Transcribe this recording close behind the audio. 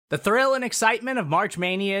The thrill and excitement of March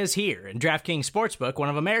Mania is here, and DraftKings Sportsbook, one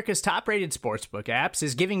of America's top-rated sportsbook apps,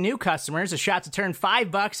 is giving new customers a shot to turn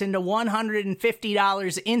 $5 into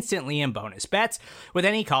 $150 instantly in bonus bets with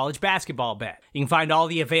any college basketball bet. You can find all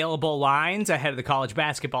the available lines ahead of the college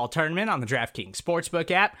basketball tournament on the DraftKings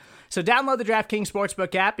Sportsbook app. So download the DraftKings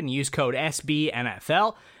Sportsbook app and use code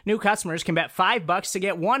SBNFL. New customers can bet $5 to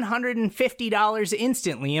get $150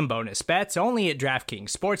 instantly in bonus bets only at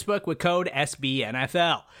DraftKings Sportsbook with code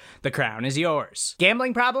SBNFL. The crown is yours.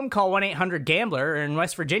 Gambling problem? Call 1-800-GAMBLER, or in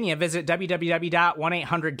West Virginia, visit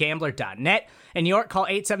www.1800gambler.net. In New York, call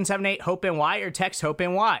 877-8-HOPE-NY or text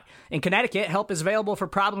HOPE-NY. In Connecticut, help is available for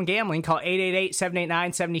problem gambling. Call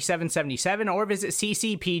 888-789-7777 or visit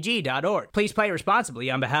ccpg.org. Please play responsibly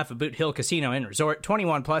on behalf of Boot Hill Casino and Resort.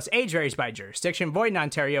 21 plus, age varies by jurisdiction. Void in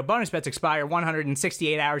Ontario. Bonus bets expire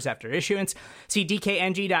 168 hours after issuance. See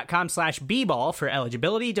dkng.com/bball for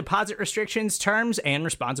eligibility, deposit restrictions, terms, and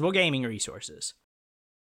responsible gaming resources.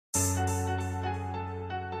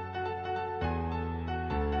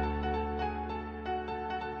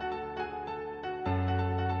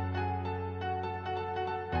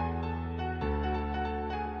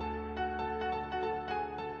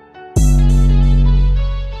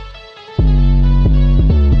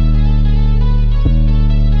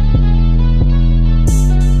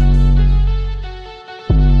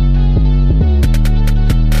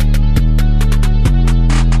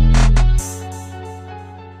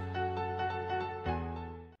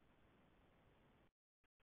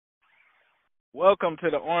 Welcome to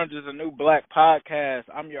the Orange is the New Black podcast.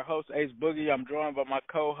 I'm your host, Ace Boogie. I'm joined by my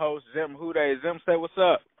co-host, Zim Houday. Zim, say what's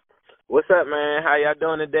up. What's up, man? How y'all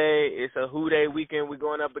doing today? It's a Houday weekend. We're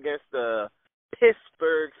going up against the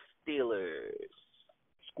Pittsburgh Steelers.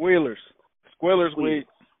 Squealers week.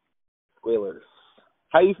 Squealers.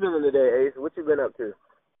 How you feeling today, Ace? What you been up to?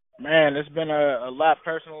 Man, it's been a lot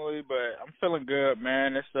personally, but I'm feeling good,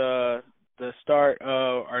 man. It's the start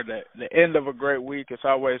or the end of a great week. It's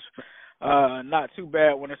always not too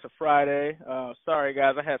bad when it's a Friday. Sorry,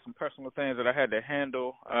 guys, I had some personal things that I had to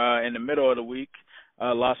handle in the middle of the week.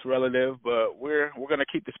 Lost a relative, but we're gonna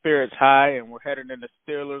keep the spirits high, and we're heading into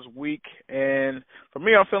Steelers week. And for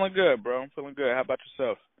me, I'm feeling good, bro. I'm feeling good. How about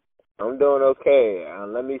yourself? I'm doing okay.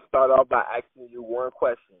 Let me start off by asking you one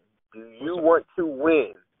question. Do you want to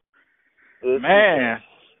win?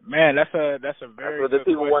 Man, that's a very That's what the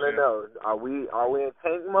people question. want to know. Are we in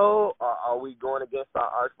tank mode, or are we going against our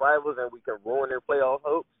arch rivals and we can ruin their playoff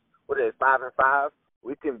hopes? What is it, 5-5?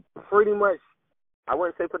 We can pretty much, I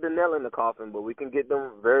wouldn't say put the nail in the coffin, but we can get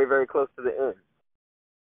them very, very close to the end.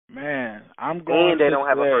 Man, I'm going. And they don't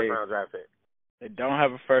have a first-round draft pick. They don't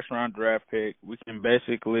have a first-round draft pick. We can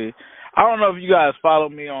basically – I don't know if you guys follow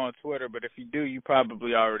me on Twitter, but if you do, you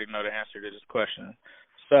probably already know the answer to this question.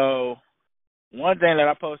 So – one thing that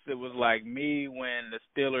I posted was like me when the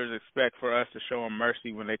Steelers expect for us to show them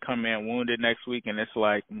mercy when they come in wounded next week, and it's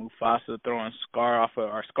like Mufasa throwing Scar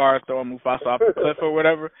throwing Mufasa off the cliff or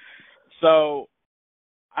whatever. So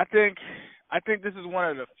I think this is one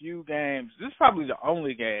of the few games. This is probably the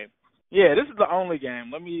only game. Yeah, this is the only game.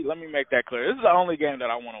 Let me make that clear. This is the only game that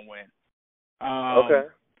I want to win. Okay.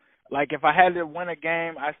 Like, if I had to win a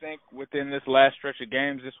game, I think within this last stretch of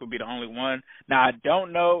games, this would be the only one. Now, I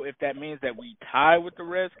don't know if that means that we tie with the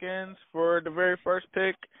Redskins for the very first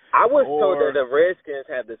pick. I was told that the Redskins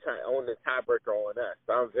have the tiebreaker on us,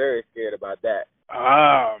 so I'm very scared about that.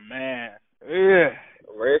 Oh, man. Yeah.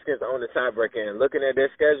 Redskins own the tiebreaker, and looking at their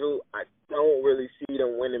schedule, I don't really see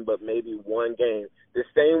them winning but maybe one game. The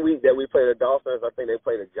same week that we play the Dolphins, I think they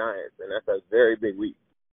play the Giants, and that's a very big week.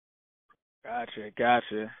 Gotcha.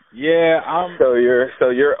 Yeah, So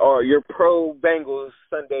you're pro Bengals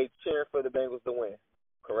Sunday, cheering for the Bengals to win,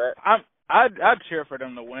 correct? I'd cheer for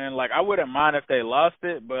them to win. Like, I wouldn't mind if they lost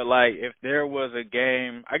it, but like if there was a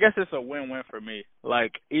game, I guess it's a win-win for me.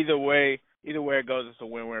 Like either way it goes, it's a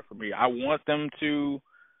win-win for me. I want them to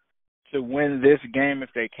win this game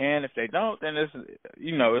if they can. If they don't, then it's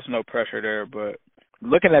no pressure there. But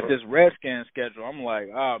looking at this Redskins schedule, I'm like,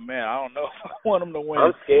 oh, man, I don't know if I want them to win.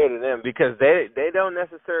 I'm scared of them because they don't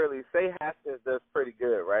necessarily say Haskins does pretty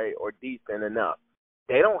good, right, or decent enough.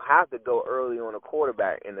 They don't have to go early on a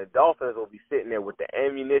quarterback, and the Dolphins will be sitting there with the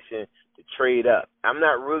ammunition to trade up. I'm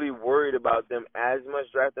not really worried about them as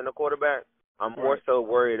much drafting a quarterback. I'm more so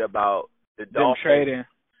worried about the Dolphins. Trading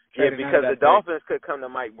because the Dolphins could come to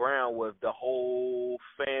Mike Brown with the whole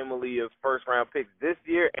family of first-round picks this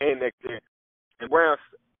year and next year. And Brown's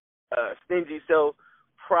stingy self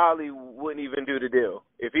probably wouldn't even do the deal.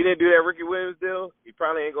 If he didn't do that Ricky Williams deal, he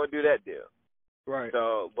probably ain't gonna do that deal. Right.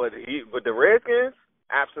 So, but the Redskins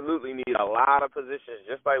absolutely need a lot of positions,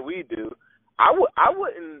 just like we do. I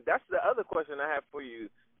wouldn't. That's the other question I have for you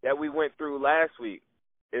that we went through last week.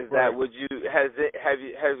 Is that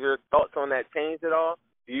has your thoughts on that changed at all?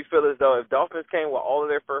 Do you feel as though if Dolphins came with all of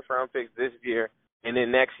their first round picks this year and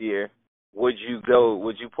then next year, would you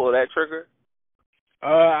pull that trigger?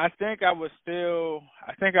 I think I would.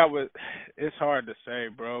 It's hard to say,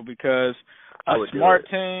 bro, because a smart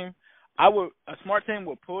team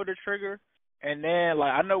would pull the trigger, and then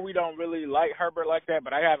like I know we don't really like Herbert like that,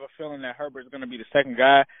 but I have a feeling that Herbert's going to be the second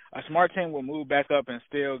guy. A smart team will move back up and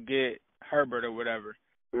still get Herbert or whatever.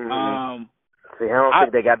 Mm-hmm. See, I don't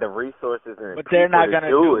think they got the resources and but they're not going to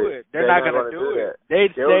do it. They're not going to do it.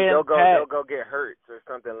 They'll go get hurt or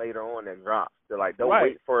something later on and drop. They'll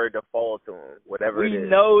wait for it to fall to them, whatever it is. We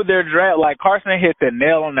know their draft. Like Carson hit the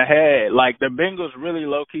nail on the head. Like the Bengals really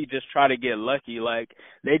low key just try to get lucky. Like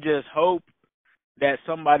they just hope that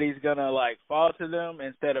somebody's gonna like fall to them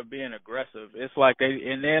instead of being aggressive. It's like then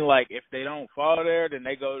if they don't fall there, then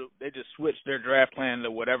they just switch their draft plan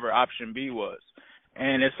to whatever option B was,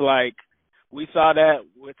 and it's like. We saw that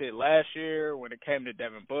with it last year when it came to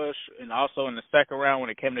Devin Bush, and also in the second round when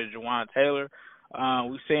it came to Jawan Taylor.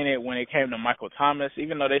 We've seen it when it came to Michael Thomas.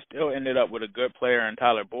 Even though they still ended up with a good player in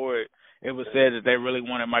Tyler Boyd, it was said that they really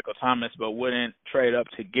wanted Michael Thomas but wouldn't trade up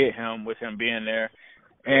to get him with him being there.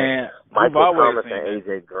 And Michael Thomas and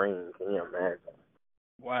A.J. Green, can you imagine?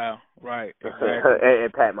 Wow, right, exactly.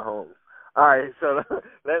 and Pat Mahomes. All right, so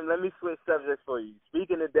let me switch subjects for you.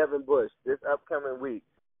 Speaking of Devin Bush, this upcoming week,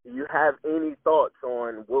 do you have any thoughts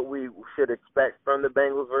on what we should expect from the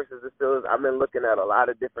Bengals versus the Steelers? I've been looking at a lot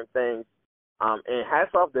of different things, and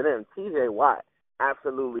hats off to them. T.J. Watt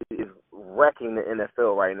absolutely is wrecking the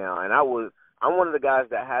NFL right now, and I'm one of the guys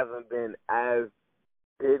that hasn't been as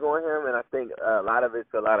big on him, and I think a lot of it's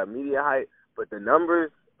a lot of media hype, but the numbers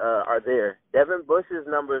are there. Devin Bush's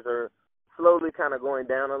numbers are slowly kind of going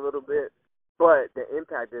down a little bit, but the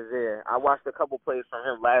impact is there. I watched a couple plays from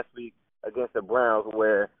him last week against the Browns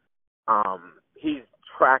where he's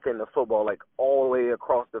tracking the football like all the way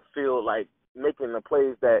across the field, like making the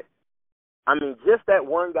plays that just that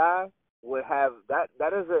one guy would have that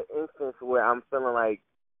is an instance where I'm feeling like,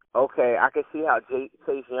 okay, I can see how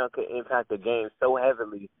Chase Young could impact the game so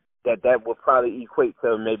heavily that would probably equate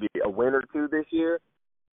to maybe a win or two this year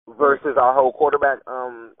versus our whole quarterback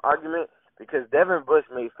argument, because Devin Bush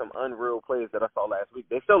made some unreal plays that I saw last week.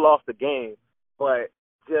 They still lost the game, but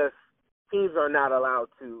just teams are not allowed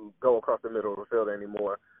to go across the middle of the field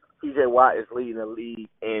anymore. T.J. Watt is leading the league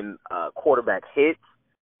in quarterback hits.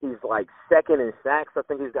 He's like second in sacks. I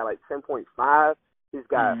think he's got like 10.5. He's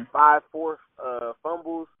got 5 forced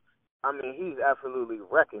fumbles. He's absolutely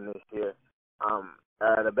wrecking this year.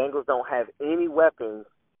 The Bengals don't have any weapons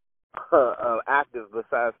active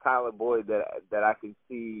besides Tyler Boyd that I can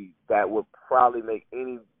see that would probably make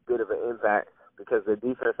any bit of an impact, because the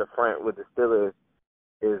defensive front with the Steelers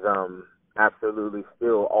is absolutely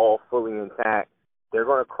still all fully intact. They're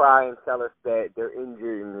going to cry and tell us that they're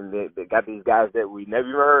injured and they got these guys that we never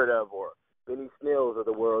even heard of, or Benny Snells of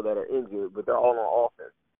the world, that are injured, but they're all on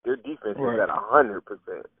offense. Their defense is at 100%.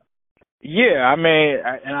 Yeah,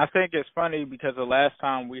 and I think it's funny because the last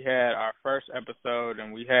time we had our first episode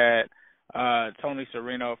and we had Tony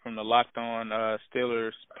Serino from the Locked On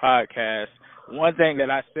Steelers podcast, one thing that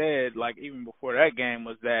I said, like even before that game,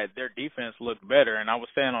 was that their defense looked better. And I was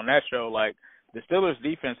saying on that show, like, the Steelers'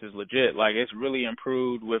 defense is legit. Like, it's really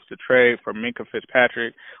improved with the trade for Minkah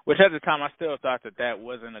Fitzpatrick, which at the time I still thought that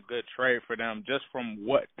wasn't a good trade for them just from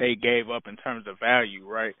what they gave up in terms of value,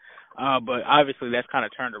 right? But obviously that's kind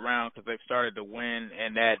of turned around because they've started to win,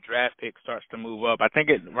 and that draft pick starts to move up. I think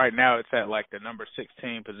right now it's at like the number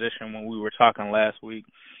 16 position when we were talking last week.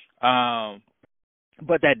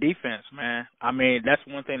 But that defense, man, that's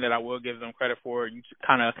one thing that I will give them credit for. You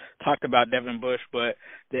kind of talked about Devin Bush, but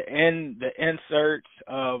the inserts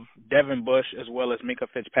of Devin Bush as well as Minkah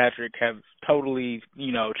Fitzpatrick have totally,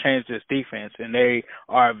 changed this defense, and they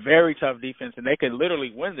are a very tough defense, and they could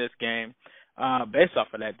literally win this game based off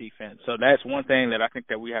of that defense. So that's one thing that I think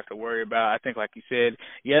that we have to worry about. I think, like you said,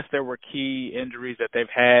 yes, there were key injuries that they've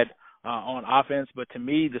had on offense, but to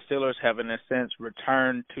me, the Steelers have, in a sense,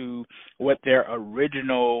 returned to what their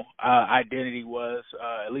original identity was,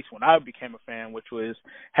 at least when I became a fan, which was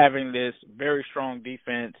having this very strong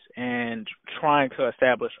defense and trying to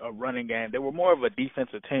establish a running game. They were more of a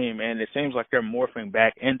defensive team, and it seems like they're morphing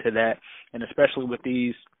back into that, and especially with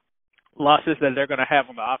these losses that they're going to have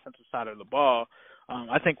on the offensive side of the ball,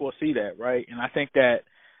 I think we'll see that, right? And I think that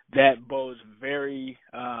that bodes very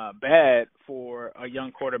bad for a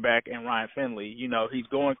young quarterback in Ryan Finley. You know, he's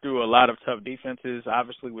going through a lot of tough defenses,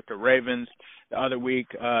 obviously with the Ravens the other week.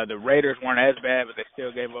 The Raiders weren't as bad, but they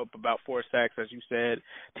still gave up about 4 sacks, as you said.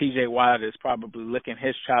 TJ Watt is probably licking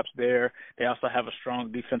his chops there. They also have a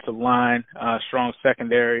strong defensive line, strong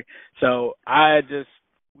secondary. So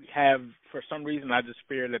for some reason, I just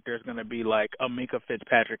fear that there's going to be like a Minka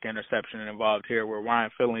Fitzpatrick interception involved here where Ryan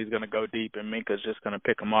Finley is going to go deep and Minka's just going to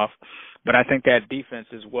pick him off. But I think that defense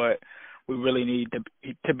is what we really need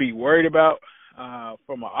to be worried about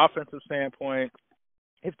from an offensive standpoint.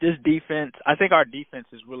 If this defense, I think our defense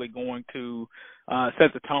is really going to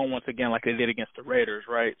set the tone once again like they did against the Raiders,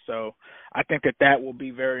 right? So I think that will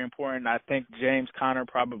be very important. I think James Conner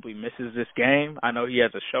probably misses this game. I know he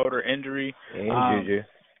has a shoulder injury. And Juju.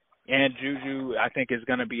 And Juju, I think, is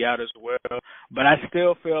going to be out as well. But I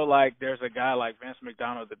still feel like there's a guy like Vince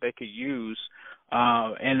McDonald that they could use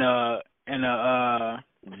in a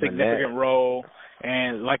significant role.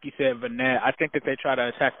 And like you said, Vanette, I think that they try to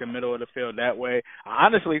attack the middle of the field that way. I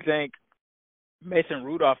honestly think Mason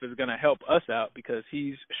Rudolph is going to help us out because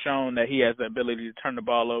he's shown that he has the ability to turn the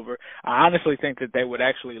ball over. I honestly think that they would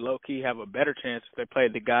actually low-key have a better chance if they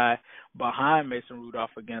played the guy behind Mason Rudolph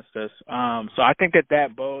against us. So I think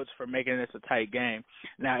that bodes for making this a tight game.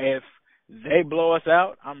 Now, if they blow us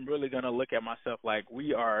out, I'm really going to look at myself like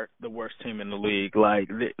we are the worst team in the league.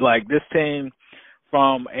 Like this team,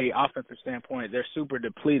 from a offensive standpoint, they're super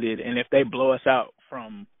depleted, and if they blow us out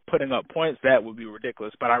from putting up points, that would be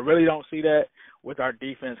ridiculous. But I really don't see that with our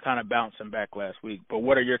defense kind of bouncing back last week. But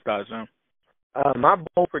what are your thoughts, Jim? My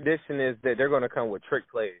bold prediction is that they're going to come with trick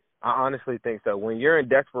plays. I honestly think so. When you're in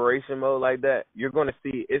desperation mode like that, you're going to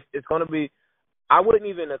see it's going to be. I wouldn't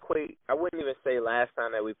even say last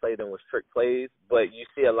time that we played them was trick plays, but you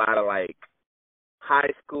see a lot of like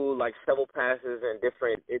high school like shovel passes and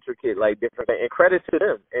different intricate different things. And credit to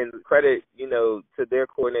them, and credit to their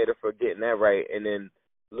coordinator for getting that right, and then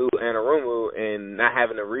Lou Anarumu and not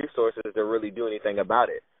having the resources to really do anything about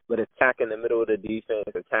it, but attacking the middle of the defense,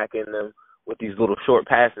 attacking them with these little short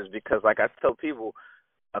passes. Because like I tell people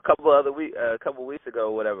a couple weeks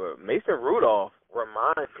ago, whatever, Mason Rudolph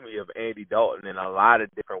reminds me of Andy Dalton in a lot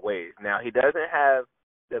of different ways. Now he doesn't have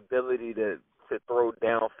the ability to throw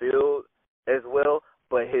downfield as well,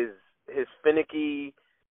 but his finicky,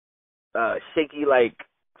 shaky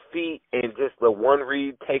feet and just the one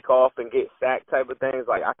read take off and get sacked type of things.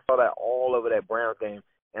 Like I saw that all over that Browns game.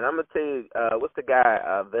 And I'm gonna tell you, what's the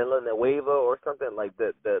guy, Villanueva or something, like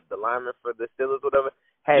the lineman for the Steelers, whatever,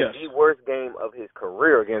 had the worst game of his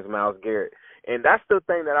career against Myles Garrett. And that's the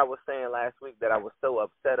thing that I was saying last week that I was so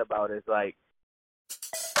upset about is like.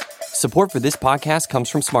 Support for this podcast comes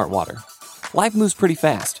from Smart Water. Life moves pretty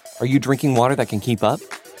fast. Are you drinking water that can keep up?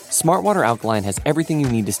 Smart Water Alkaline has everything you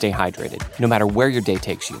need to stay hydrated, no matter where your day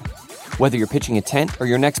takes you. Whether you're pitching a tent or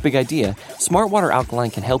your next big idea, Smart Water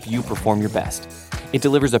Alkaline can help you perform your best. It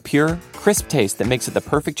delivers a pure, crisp taste that makes it the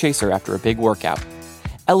perfect chaser after a big workout.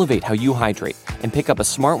 Elevate how you hydrate and pick up a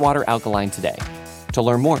Smart Water Alkaline today. To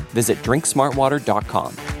learn more, visit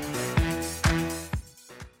drinksmartwater.com.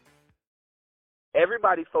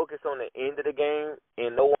 Everybody focused on the end of the game,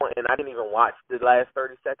 and I didn't even watch the last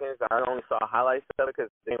 30 seconds. I only saw highlights of it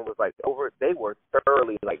because the game was over. They were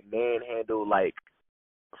thoroughly manhandled,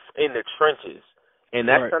 in the trenches, and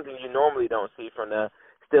that's something you normally don't see from the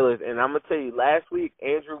Steelers. And I'm gonna tell you, last week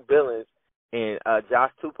Andrew Billings and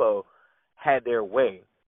Josh Tupou had their way,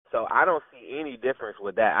 so I don't see any difference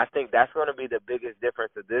with that. I think that's going to be the biggest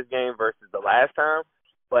difference of this game versus the last time.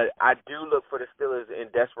 But I do look for the Steelers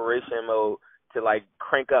in desperation mode to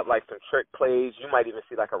crank up some trick plays. You might even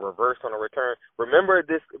see a reverse on a return. Remember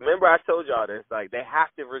I told y'all this, they have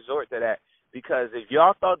to resort to that, because if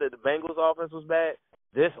y'all thought that the Bengals offense was bad,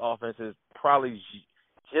 this offense is probably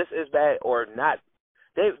just as bad or not.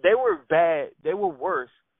 They were bad. They were worse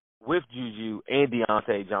with Juju and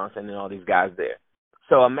Deontay Johnson and all these guys there.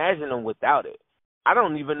 So imagine them without it. I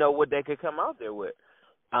don't even know what they could come out there with.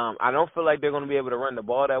 I don't feel like they're going to be able to run the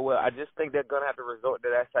ball that well. I just think they're going to have to resort to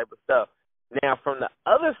that type of stuff. Now, from the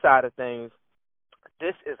other side of things,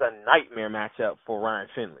 this is a nightmare matchup for Ryan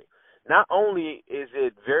Finley. Not only is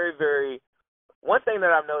it very, very – one thing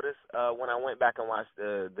that I've noticed when I went back and watched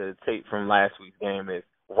the tape from last week's game is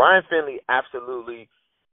Ryan Finley absolutely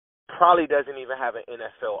probably doesn't even have an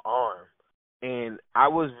NFL arm. And I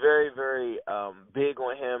was very, very big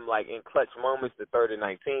on him, in clutch moments, the 3rd and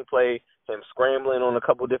 19 play, him scrambling on a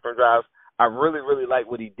couple different drives. I really, really like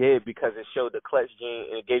what he did because it showed the clutch gene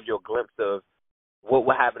and it gave you a glimpse of what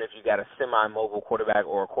would happen if you got a semi-mobile quarterback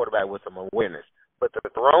or a quarterback with some awareness. But the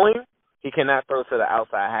throwing, he cannot throw to the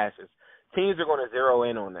outside hashes. teams are going to zero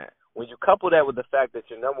in on that. When you couple that with the fact that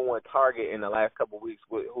your number one target in the last couple of weeks,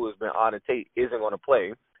 who has been Auden Tate, isn't going to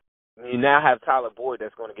play, you now have Tyler Boyd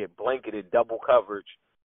that's going to get blanketed, double coverage.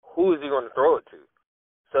 Who is he going to throw it to?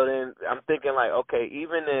 So then I'm thinking like, okay,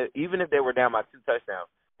 even if they were down by 2 touchdowns,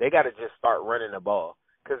 they got to just start running the ball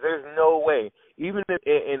because there's no way. Even if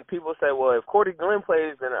and people say, well, if Cordy Glenn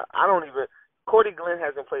plays, then Cordy Glenn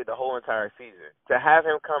hasn't played the whole entire season. To have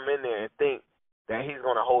him come in there and think that he's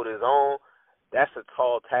going to hold his own, that's a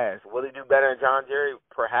tall task. Will he do better than John Jerry?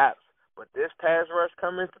 Perhaps. But this pass rush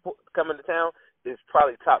coming to town is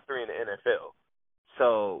probably top 3 in the NFL.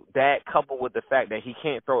 So that coupled with the fact that he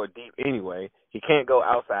can't throw it deep anyway, he can't go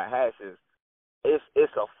outside hashes,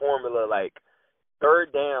 it's a formula like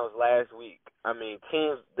third downs last week. I mean,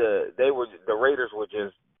 the Raiders were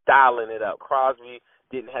just dialing it up. Crosby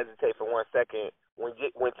didn't hesitate for 1 second. When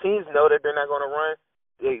teams know that they're not going to run,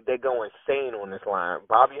 they go insane on this line.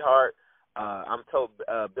 Bobby Hart, I'm told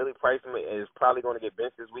Billy Price is probably going to get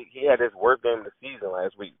benched this week. He had his worst game of the season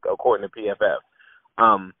last week, according to PFF.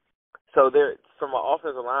 So from an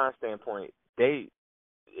offensive line standpoint,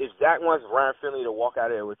 if Zach wants Ryan Finley to walk out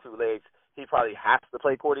there with 2 legs, he probably has to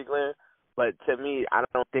play Cordy Glenn. But to me, I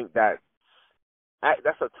don't think that's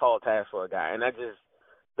a tall task for a guy. And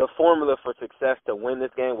the formula for success to win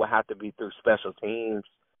this game will have to be through special teams,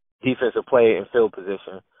 defensive play, and field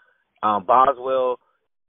position. Boswell,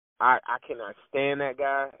 I cannot stand that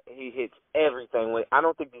guy. He hits everything. I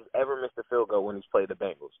don't think he's ever missed a field goal when he's played the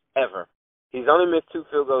Bengals, ever. He's only missed 2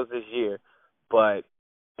 field goals this year, and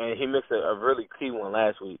he missed a really key one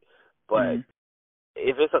last week. But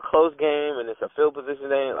if it's a close game and it's a field position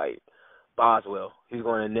game, like Boswell, he's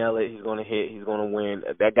going to nail it. He's going to hit. He's going to win.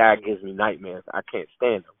 That guy gives me nightmares. I can't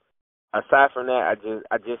stand him. Aside from that,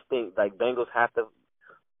 I just think like Bengals have to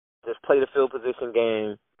just play the field position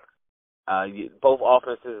game. Both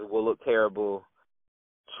offenses will look terrible.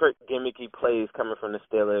 Trick gimmicky plays coming from the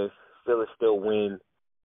Steelers. Steelers still win.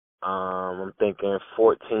 I'm thinking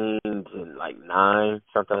 14-9,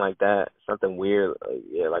 something like that. Something weird.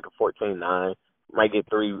 Like a 14-9. Might get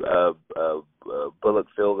 3 Bullock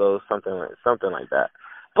field goals, something like that.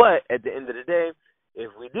 But at the end of the day,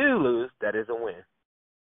 if we do lose, that is a win.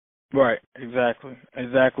 Right, exactly.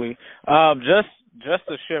 Just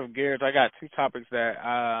to shift gears, I got 2 topics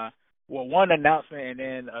that one announcement and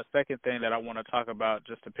then a second thing that I want to talk about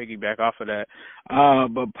just to piggyback off of that.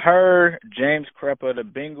 But per James Creppa, the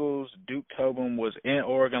Bengals' Duke Tobin was in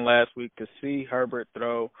Oregon last week to see Herbert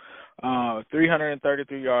throw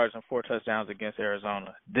 333 yards and 4 touchdowns against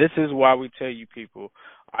Arizona. This is why we tell you people,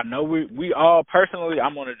 I know we all, personally,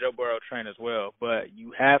 I'm on a Joe Burrow train as well, but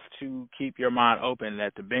you have to keep your mind open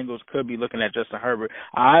that the Bengals could be looking at Justin Herbert.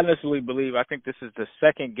 I honestly believe, I think this is the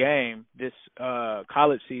second game this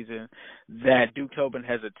college season that Duke Tobin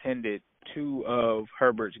has attended 2 of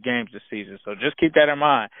Herbert's games this season. So just keep that in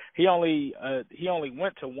mind. He only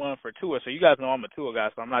went to 1 for Tua, so you guys know I'm a Tua guy,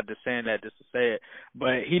 so I'm not just saying that just to say it.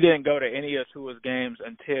 But he didn't go to any of Tua's games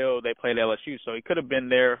until they played LSU, so he could have been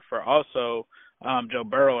there for also Joe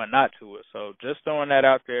Burrow and not Tua. So just throwing that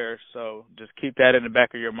out there. So just keep that in the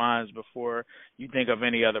back of your minds before you think of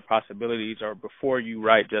any other possibilities or before you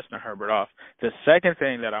write Justin Herbert off. The second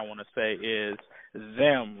thing that I want to say is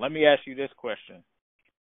let me ask you this question.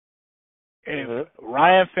 If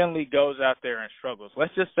Ryan Finley goes out there and struggles,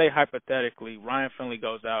 let's just say hypothetically Ryan Finley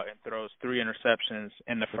goes out and throws 3 interceptions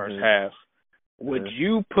in the first half, would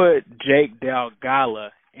you put Jake Delgado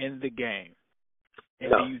in the game? And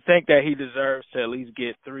no. Do you think that he deserves to at least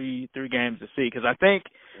get three games to see? Because I think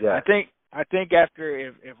after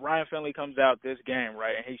if Ryan Finley comes out this game,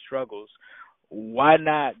 right, and he struggles, why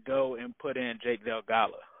not go and put in Jake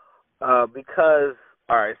Delgado? Because,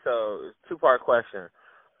 all right, so it's a 2-part question.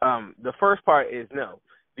 The first part is no,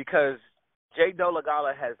 because Jake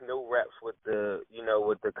Delgado has no reps with the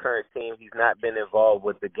current team. He's not been involved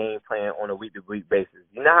with the game plan on a week-to-week basis.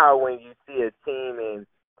 You know how when you see a team and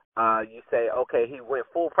you say, okay, he went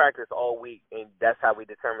full practice all week, and that's how we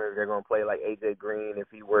determine if they're going to play, like A.J. Green, if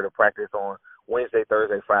he were to practice on Wednesday,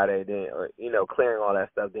 Thursday, Friday, then, clearing all that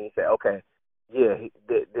stuff, then you say, okay, yeah,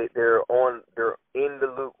 they're in the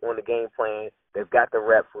loop on the game plan. They've got the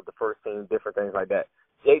reps with the first team, different things like that.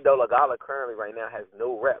 Jake Delgado currently right now has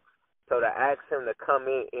no reps. So to ask him to come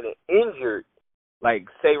in an injured, like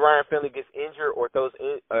say Ryan Finley gets injured or throws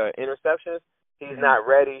interceptions, he's not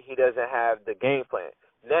ready. He doesn't have the game plan.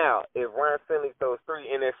 Now, if Ryan Finley throws 3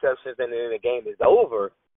 interceptions and then the game is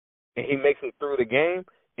over and he makes it through the game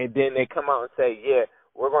and then they come out and say, yeah,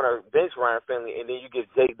 we're going to bench Ryan Finley and then you give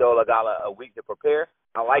Jake Delgado a week to prepare,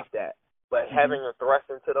 I like that. But having him thrust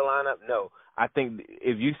into the lineup, no. I think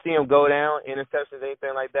if you see him go down, interceptions,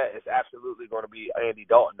 anything like that, it's absolutely going to be Andy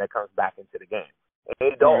Dalton that comes back into the game.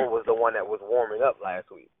 Andy Dalton was the one that was warming up last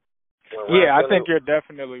week. Yeah, I think you're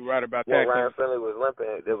definitely right about that. When Ryan Finley was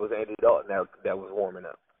limping, it was Andy Dalton that was warming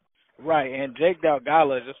up. Right, and Jake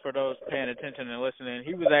Delgado, just for those paying attention and listening,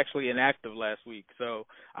 he was actually inactive last week. So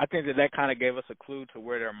I think that kind of gave us a clue to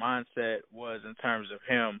where their mindset was in terms of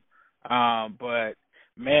him. But,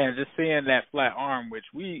 man, just seeing that flat arm, which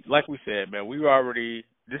like we said, man,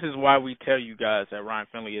 this is why we tell you guys that Ryan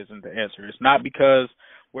Finley isn't the answer. It's not because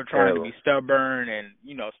we're trying to be stubborn and,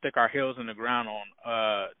 stick our heels in the ground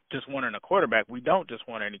on just wanting a quarterback. We don't just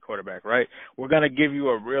want any quarterback, right? We're going to give you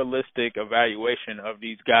a realistic evaluation of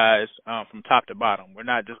these guys from top to bottom. We're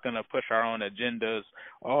not just going to push our own agendas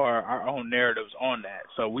or our own narratives on that.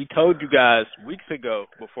 So we told you guys weeks ago,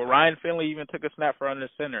 before Ryan Finley even took a snap for under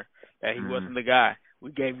center, that he wasn't the guy.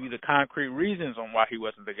 We gave you the concrete reasons on why he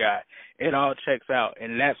wasn't the guy. It all checks out,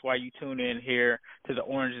 and that's why you tune in here to the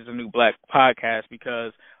Orange is the New Black podcast,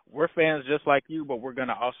 because we're fans just like you, but we're going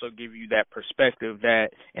to also give you that perspective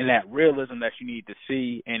and that realism that you need to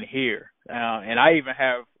see and hear. And I even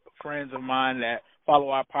have friends of mine that follow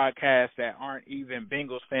our podcast that aren't even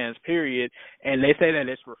Bengals fans, period, and they say that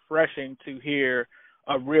it's refreshing to hear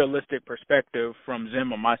a realistic perspective from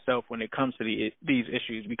Zim or myself when it comes to these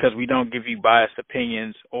issues, because we don't give you biased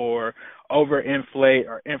opinions or overinflate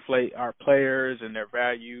or inflate our players and their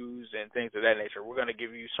values and things of that nature. We're going to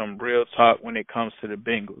give you some real talk when it comes to the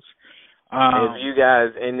Bengals.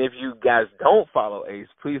 If you guys don't follow Ace,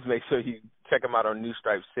 please make sure you check him out on New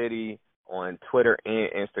Stripe City on Twitter and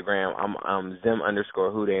Instagram. I'm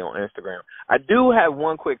Zim_Hude on Instagram. I do have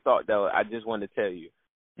one quick thought though. I just wanted to tell you.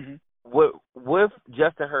 Mm-hmm. With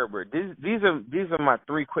Justin Herbert, these are my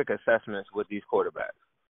three quick assessments with these quarterbacks: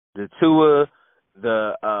 the Tua,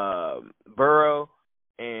 the Burrow,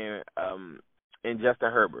 and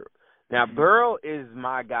Justin Herbert. Now, Burrow is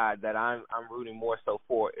my guy that I'm rooting more so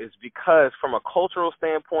for, is because from a cultural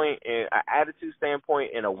standpoint and an attitude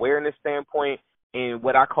standpoint and awareness standpoint and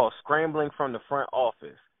what I call scrambling from the front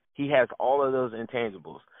office, he has all of those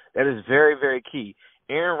intangibles. That is very, very key.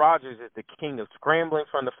 Aaron Rodgers is the king of scrambling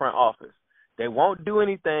from the front office. They won't do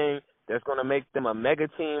anything that's going to make them a mega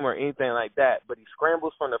team or anything like that, but he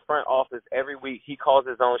scrambles from the front office every week. He calls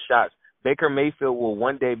his own shots. Baker Mayfield will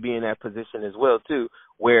one day be in that position as well, too,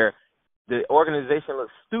 where the organization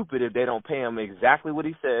looks stupid if they don't pay him exactly what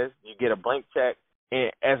he says. You get a blank check,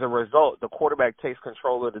 and as a result, the quarterback takes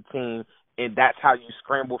control of the team, and that's how you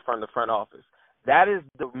scramble from the front office. That is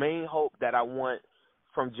the main hope that I want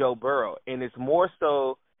from Joe Burrow, and it's more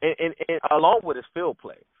so, and along with his field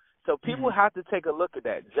play. So people have to take a look at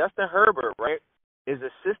that. Justin Herbert, right, is a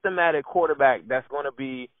systematic quarterback that's going to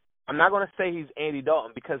be, I'm not going to say he's Andy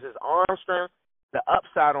Dalton because his arm strength, the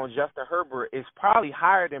upside on Justin Herbert is probably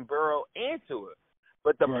higher than Burrow and Tua.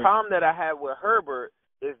 But the problem that I have with Herbert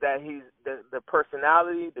is that he's the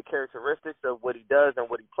personality, the characteristics of what he does and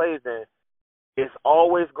what he plays in, it's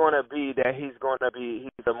always going to be that he's a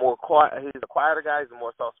quieter guy, he's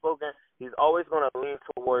more soft-spoken. He's always going to lean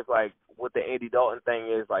towards, like, what the Andy Dalton thing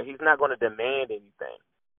is. Like, he's not going to demand anything.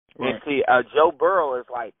 Right. And see, Joe Burrow is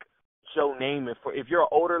like Joe Namath. If you're an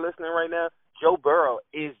older listener right now, Joe Burrow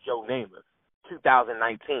is Joe Namath,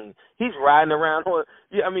 2019. He's riding around. Who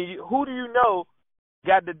do you know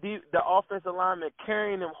got the offensive lineman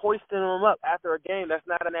carrying him, hoisting him up after a game that's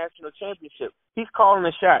not a national championship? He's calling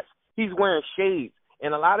the shots. He's wearing shades,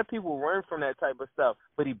 and a lot of people run from that type of stuff,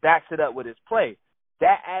 but he backs it up with his play.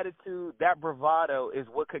 That attitude, that bravado is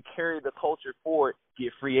what could carry the culture forward,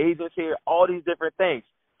 get free agents here, all these different things.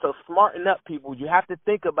 So smarten up, people. You have to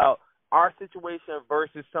think about our situation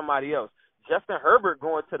versus somebody else. Justin Herbert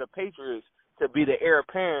going to the Patriots to be the heir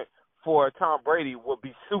apparent for Tom Brady would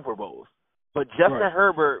be Super Bowls. But Justin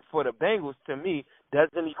Herbert for the Bengals, to me,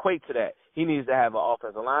 doesn't equate to that. He needs to have an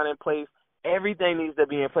offensive line in place. Everything needs to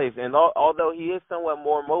be in place. And although he is somewhat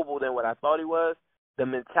more mobile than what I thought he was, the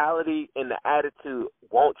mentality and the attitude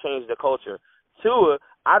won't change the culture. Tua,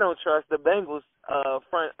 I don't trust the Bengals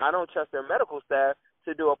front. I don't trust their medical staff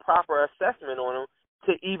to do a proper assessment on him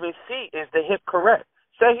to even see is the hip correct.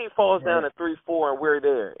 Say he falls down to 3-4 and we're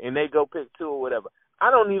there, and they go pick Tua or whatever. I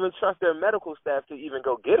don't even trust their medical staff to even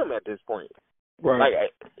go get him at this point. Right. Like,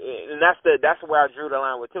 and that's where I drew the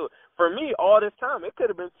line with Tua. For me, all this time, it could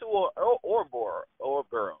have been Tua or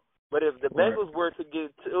Burrow. But if the Bengals were to get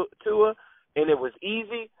Tua and it was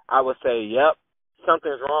easy, I would say, yep,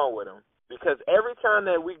 something's wrong with him. Because every time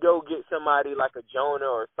that we go get somebody like a Jonah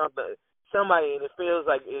or somebody, and it feels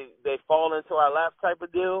like they fall into our lap type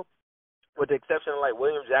of deal, with the exception of like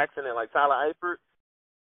William Jackson and like Tyler Eifert,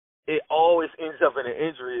 it always ends up in an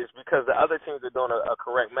injury is because the other teams are doing a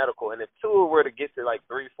correct medical. And if Tua were to get to like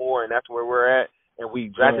 3-4 and that's where we're at, and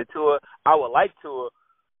we drafted Tua, I would like Tua,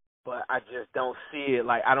 but I just don't see it.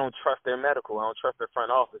 Like, I don't trust their medical. I don't trust their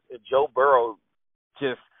front office. If Joe Burrow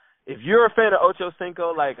if you're a fan of Ocho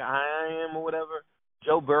Cinco like I am or whatever,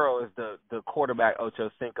 Joe Burrow is the quarterback Ocho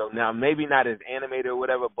Cinco. Now, maybe not as animated or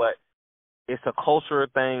whatever, but it's a cultural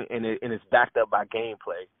thing, and it's backed up by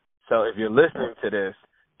gameplay. So if you're listening to this,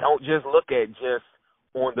 don't just look at just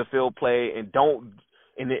on the field play, and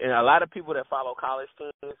and a lot of people that follow college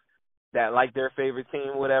teams that like their favorite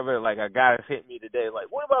team, whatever, like a guy has hit me today, like,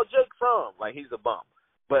 what about Jake Fromm? Like, he's a bum.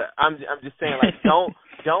 But I'm just saying, like,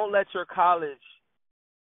 don't let your college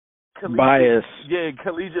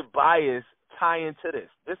collegiate bias tie into this.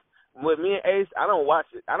 This with me and Ace, I don't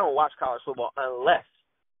watch college football unless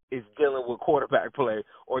it's dealing with quarterback play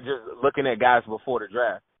or just looking at guys before the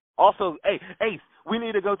draft. Also, hey, Ace, we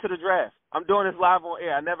need to go to the draft. I'm doing this live on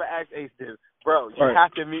air. I never asked Ace this. Bro, you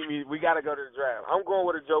have to meet me. We got to go to the draft. I'm going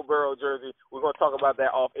with a Joe Burrow jersey. We're going to talk about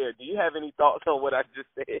that off air. Do you have any thoughts on what I just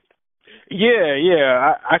said?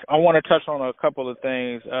 Yeah. I want to touch on a couple of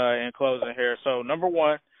things in closing here. So, number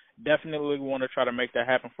one, definitely we want to try to make that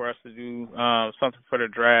happen for us to do something for the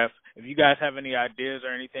draft. If you guys have any ideas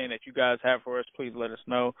or anything that you guys have for us, please let us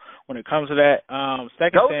know when it comes to that.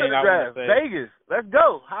 Second thing I want to say, Vegas, let's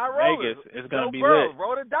go. High rollers. Vegas is going to be lit. lit.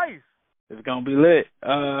 Roll the dice. It's going to be lit.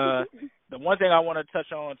 The one thing I want to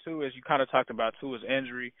touch on, too, is you kind of talked about Tua's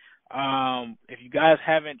injury. If you guys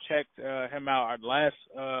haven't checked him out, our last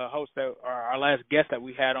our last guest that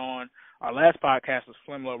we had on our last podcast was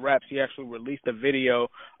Flimlo Raps. He actually released a video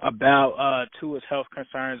about Tua's health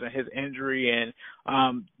concerns and his injury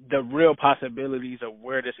and the real possibilities of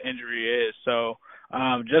where this injury is. So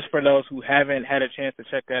just for those who haven't had a chance to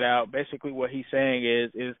check that out, basically what he's saying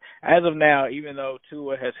is as of now, even though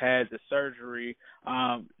Tua has had the surgery,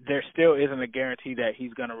 there still isn't a guarantee that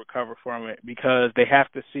he's going to recover from it because they have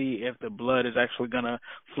to see if the blood is actually going to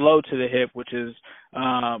flow to the hip, which is,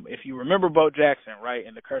 if you remember Bo Jackson, right,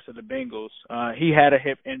 in The Curse of the Bengals, he had a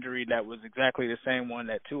hip injury that was exactly the same one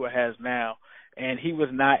that Tua has now, and he was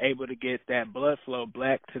not able to get that blood flow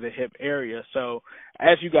back to the hip area. So,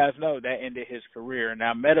 as you guys know, that ended his career.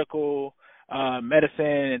 Now, medicine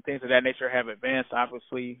and things of that nature have advanced,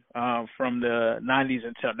 obviously, from the 90s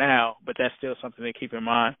until now, but that's still something to keep in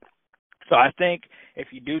mind. So I think if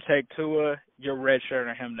you do take Tua, you're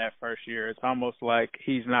redshirting him that first year. It's almost like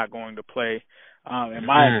he's not going to play. In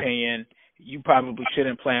my opinion, you probably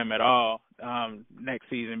shouldn't play him at all next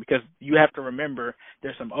season because you have to remember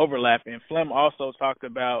there's some overlap. And Flem also talked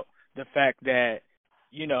about the fact that,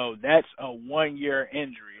 you know, that's a 1-year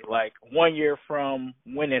injury, like 1 year from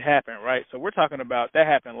when it happened, right? So we're talking about that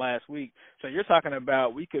happened last week. So you're talking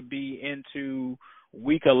about we could be into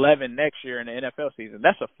week 11 next year in the NFL season.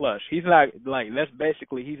 That's a flush. He's not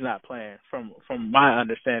he's not playing from my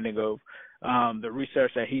understanding of the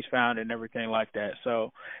research that he's found and everything like that.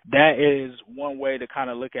 So that is one way to kind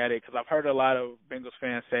of look at it because I've heard a lot of Bengals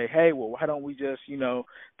fans say, hey, well, why don't we just,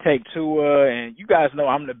 take Tua? And you guys know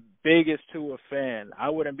I'm the biggest Tua fan. I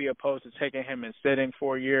wouldn't be opposed to taking him and sitting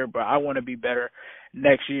for a year, but I want to be better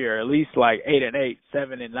next year, at least like 8-8,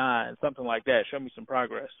 7-9, something like that. Show me some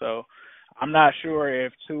progress. So I'm not sure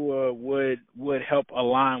if Tua would help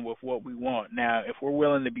align with what we want. Now, if we're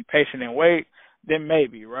willing to be patient and wait, then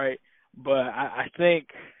maybe, right? But I think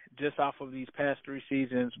just off of these past 3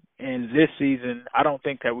 seasons and this season, I don't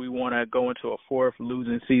think that we want to go into a 4th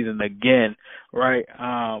losing season again, right?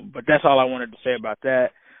 But that's all I wanted to say about that.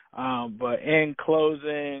 But in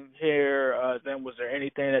closing here, then was there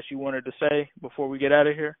anything that you wanted to say before we get out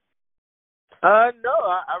of here? No,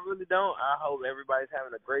 I really don't. I hope everybody's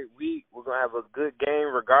having a great week. We're going to have a good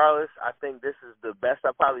game regardless. I think this is the best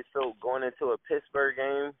I probably feel going into a Pittsburgh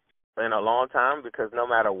game in a long time because no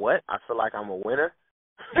matter what, I feel like I'm a winner.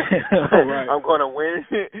 Right. I'm going to win.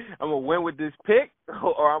 I'm going to win with this pick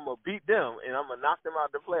or I'm going to beat them and I'm going to knock them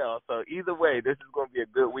out of the playoffs. So either way, this is going to be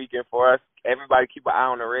a good weekend for us. Everybody keep an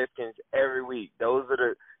eye on the Redskins every week.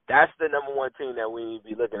 That's the number one team that we need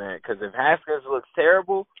to be looking at because if Haskins looks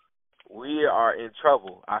terrible, we are in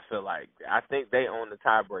trouble, I feel like. I think they own the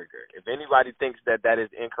tiebreaker. If anybody thinks that is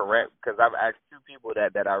incorrect, because I've asked 2 people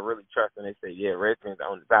that I really trust, and they say, yeah, Redskins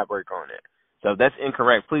own the tiebreaker on it. So if that's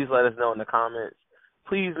incorrect, please let us know in the comments.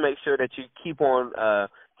 Please make sure that you keep on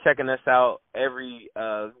checking us out every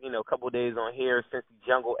couple of days on here, Cincy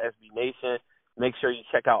Jungle, SB Nation. Make sure you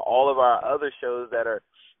check out all of our other shows that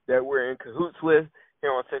we're in cahoots with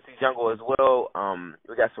here on Cincy Jungle as well.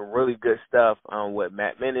 We got some really good stuff with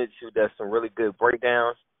Matt Minich, who does some really good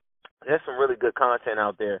breakdowns. There's some really good content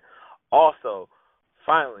out there. Also,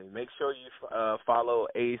 finally, make sure you follow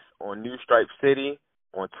Ace on New Stripe City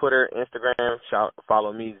on Twitter, Instagram.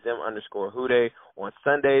 Follow me, Zim_Hude. On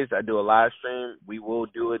Sundays, I do a live stream. We will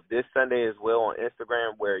do it this Sunday as well on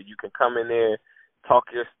Instagram, where you can come in there, talk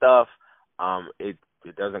your stuff. It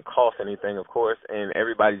doesn't cost anything, of course, and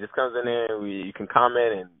everybody just comes in there. You can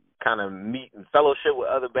comment and kind of meet and fellowship with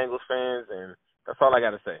other Bengals fans, and that's all I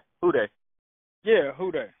got to say. Hude. Yeah,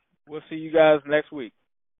 Hude. We'll see you guys next week.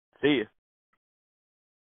 See you.